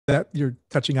that you're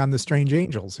touching on the strange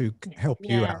angels who help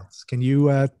you Yeah. out. Can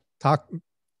you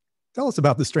tell us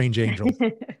about the strange angels?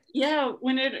 Yeah,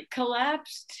 when it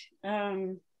collapsed,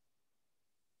 again,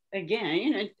 you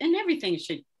know, and everything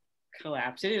should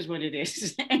collapse. It is what it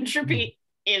is. Entropy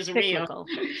is real.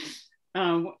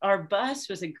 Our bus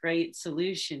was a great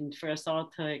solution for us all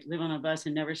to like, live on a bus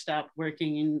and never stop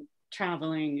working and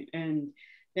traveling. And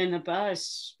then the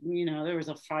bus, you know, there was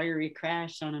a fiery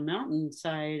crash on a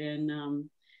mountainside, and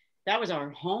that was our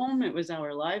home. It was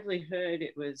our livelihood.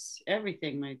 It was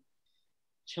everything my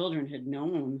children had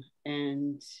known.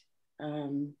 And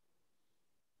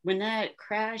when that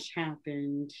crash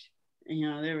happened, you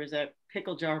know, there was a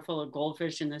pickle jar full of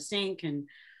goldfish in the sink, and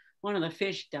one of the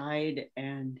fish died.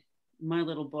 And my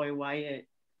little boy Wyatt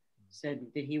said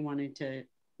that he wanted to,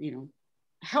 you know,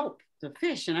 help the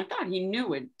fish, and I thought he knew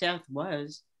what death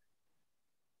was.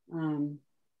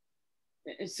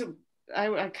 So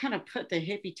I kind of put the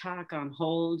hippie talk on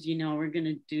hold. You know, we're going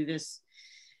to do this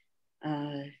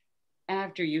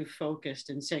after you've focused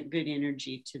and sent good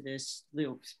energy to this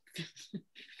little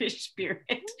fish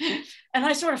spirit. And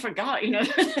I sort of forgot, you know,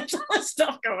 there's all this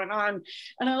stuff going on.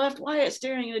 And I left Wyatt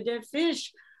staring at a dead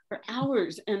fish for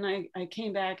hours. And I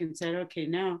came back and said, okay,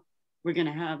 now we're going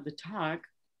to have the talk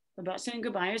about saying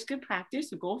goodbye. It's good practice.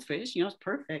 The goldfish, you know, it's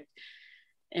perfect.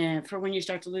 And for when you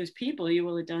start to lose people, you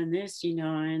will have done this, you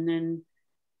know, and then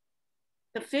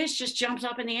the fish just jumps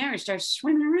up in the air and starts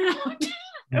swimming around.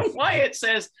 And Wyatt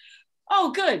says,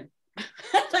 oh, good.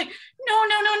 Like,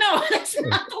 no, that's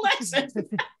not the lesson.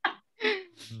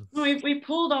 we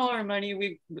pulled all our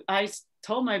money. I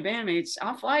told my bandmates,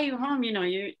 I'll fly you home. You know,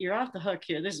 you're off the hook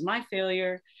here. This is my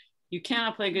failure. You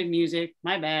cannot play good music.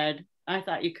 My bad. I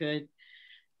thought you could.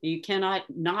 You cannot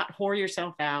not whore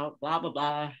yourself out, blah, blah,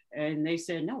 blah. And they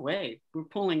said, no way. We're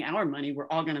pulling our money. We're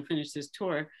all going to finish this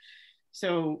tour.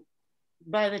 So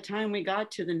by the time we got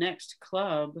to the next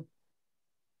club,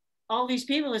 all these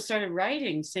people had started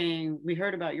writing saying, we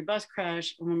heard about your bus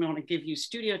crash. We want to give you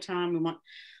studio time. We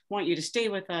want you to stay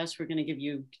with us. We're going to give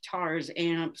you guitars,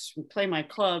 amps, play my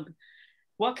club.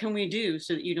 What can we do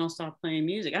so that you don't stop playing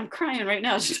music? I'm crying right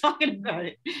now just talking about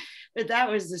it. But that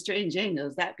was the Strange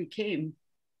Angels. That became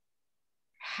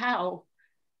how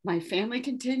my family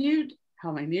continued,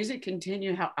 how my music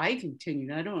continued, how I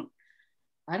continued. I don't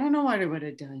know what I would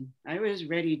have done. I was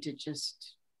ready to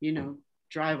just, you know,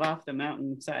 drive off the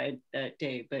mountainside that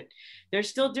day, but they're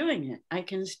still doing it. I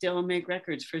can still make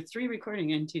records for 3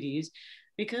 recording entities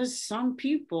because some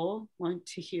people want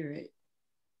to hear it.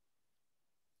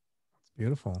 It's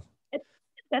beautiful. It's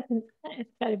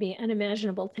got to be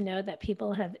unimaginable to know that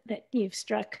that you've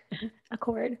struck a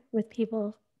chord with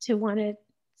people to want to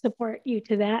support you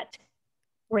to that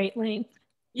great length.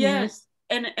 Yes.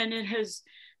 And it has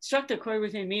struck the chord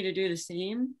within me to do the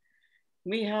same.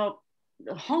 We help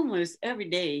the homeless every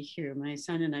day here. My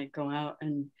son and I go out,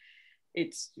 and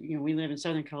it's, you know, we live in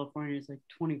Southern California. It's like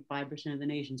 25% of the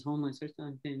nation's homeless or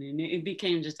something. And it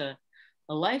became just a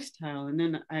lifestyle. And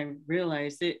then I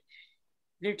realized that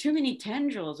there are too many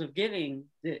tendrils of giving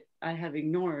that I have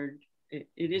ignored. It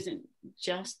isn't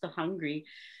just the hungry,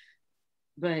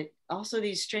 but also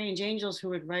these strange angels who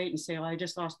would write and say, oh, I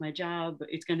just lost my job.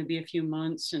 It's going to be a few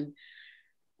months. And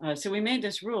so we made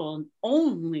this rule,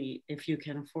 only if you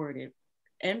can afford it.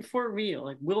 And for real,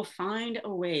 like, we'll find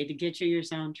a way to get you your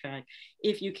soundtrack.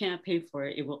 If you can't pay for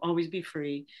it, it will always be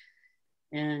free.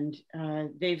 And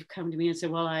they've come to me and said,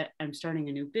 well, I'm starting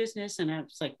a new business. And I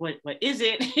was like, what is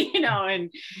it? You know, and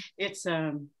it's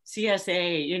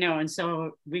CSA, you know, and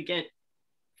so we get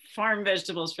farm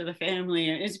vegetables for the family.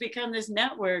 And it's become this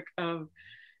network of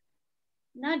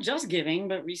not just giving,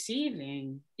 but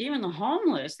receiving. Even the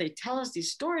homeless, they tell us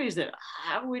these stories that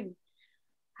I would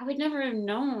never have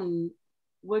known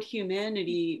what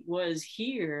humanity was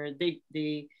here.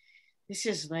 This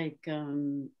is like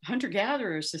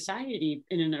hunter-gatherer society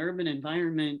in an urban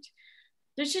environment.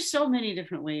 There's just so many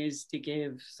different ways to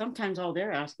give. Sometimes all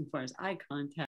they're asking for is eye contact.